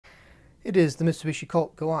It is the Mitsubishi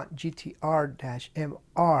Colt Galant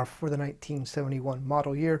GTR-MR for the 1971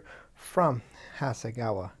 model year from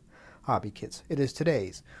Hasegawa Hobby Kits. It is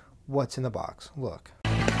today's What's in the Box look.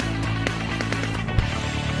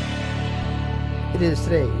 It is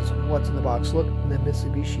today's What's in the Box look, the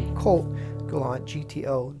Mitsubishi Colt Galant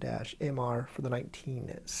GTO-MR for the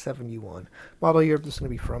 1971 model year. This is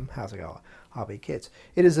going to be from Hasegawa Hobby Kits.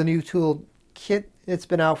 It is a new tool kit. It's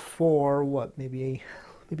been out for what, maybe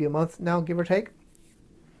a month now, give or take.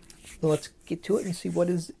 So let's get to it and see what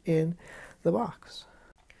is in the box.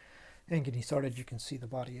 And getting started, you can see the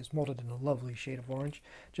body is molded in a lovely shade of orange.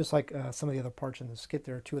 Just like some of the other parts in this kit,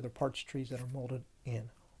 there are two other parts trees that are molded in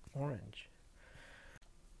orange.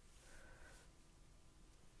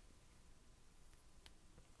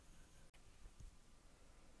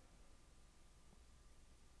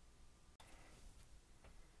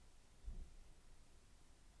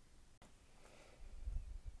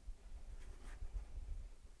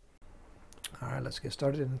 Alright, let's get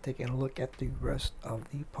started and taking a look at the rest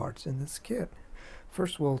of the parts in this kit.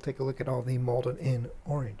 First, we'll take a look at all the molded in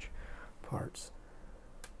orange parts.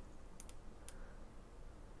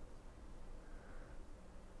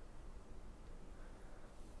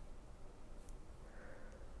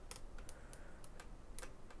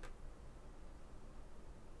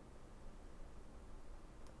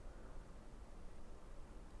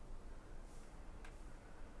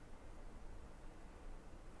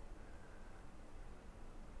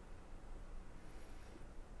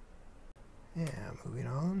 Yeah, moving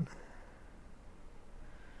on.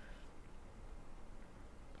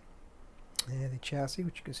 And the chassis,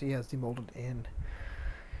 which you can see has the molded in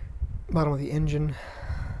bottom of the engine,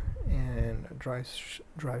 and a drive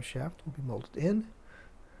shaft will be molded in.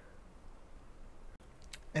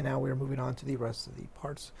 And now we're moving on to the rest of the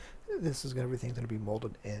parts. Everything's going to be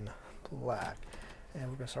molded in black. And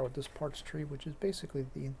we're going to start with this parts tree, which is basically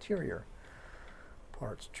the interior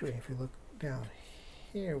parts tree. If you look down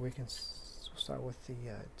here, we can start with the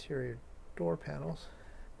interior door panels,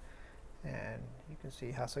 and you can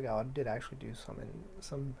see Hasegawa did actually do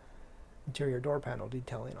some interior door panel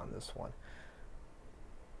detailing on this one.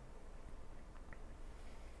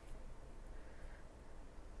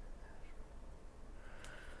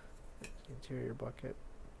 The interior bucket,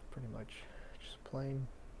 pretty much just plain.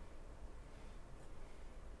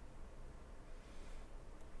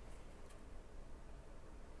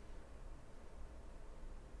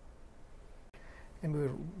 And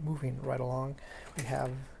we're moving right along. We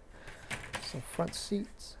have some front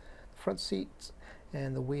seats,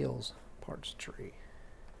 and the wheels parts tree,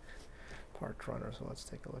 part runner. So let's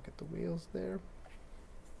take a look at the wheels there.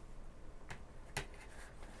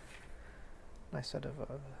 Nice set of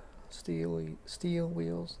steel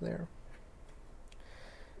wheels there,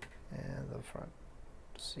 and the front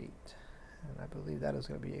seat. And I believe that is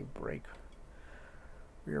going to be a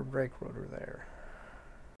rear brake rotor there.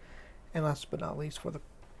 And last but not least, for the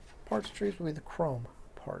parts trees will be the chrome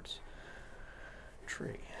parts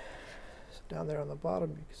tree. So down there on the bottom,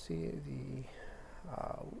 you can see the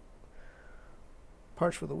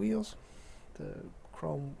parts for the wheels, the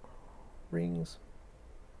chrome rings,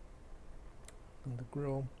 and the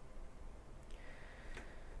grille.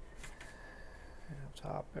 And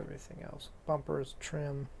on top, everything else. Bumpers,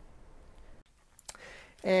 trim,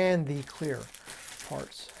 and the clear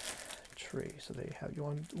parts tree. So they have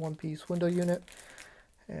your one-piece window unit,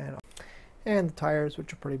 and the tires,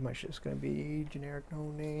 which are pretty much just going to be generic,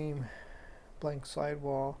 no name, blank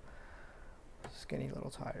sidewall, skinny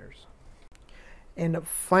little tires. And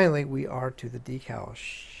finally, we are to the decal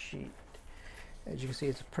sheet. As you can see,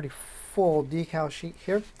 it's a pretty full decal sheet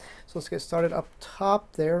here. So let's get started. Up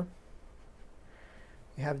top there,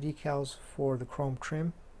 you have decals for the chrome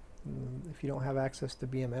trim. If you don't have access to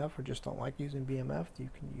BMF or just don't like using BMF,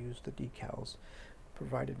 you can use the decals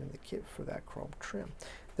provided in the kit for that chrome trim.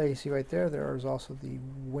 There you see right there, there is also the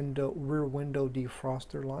rear window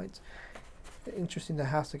defroster lights. Interesting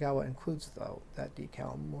that Hasegawa includes that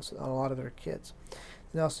decal on a lot of their kits.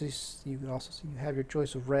 And also you can also see you have your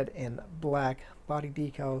choice of red and black body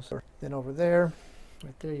decals. Then over there,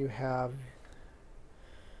 right there, you have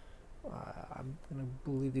I'm going to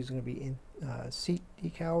believe these are going to be in seat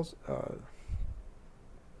decals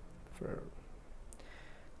for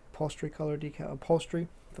upholstery color decal,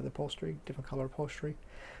 different color upholstery.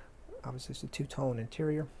 Obviously, it's a two-tone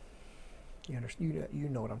interior. You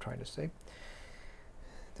know what I'm trying to say.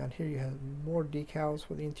 Down here, you have more decals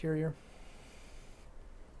for the interior.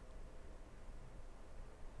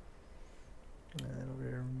 And over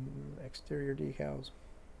here, exterior decals.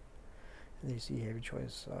 And then you see you have your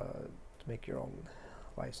choice to make your own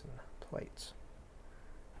license plates.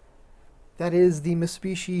 that is the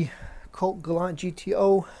Mitsubishi Colt Galant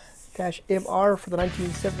GTO -MR for the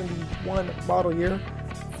 1971 model year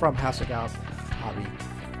from Hasegawa Hobby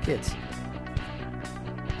Kids.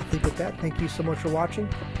 I think with that, thank you so much for watching.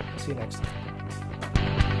 See you next time.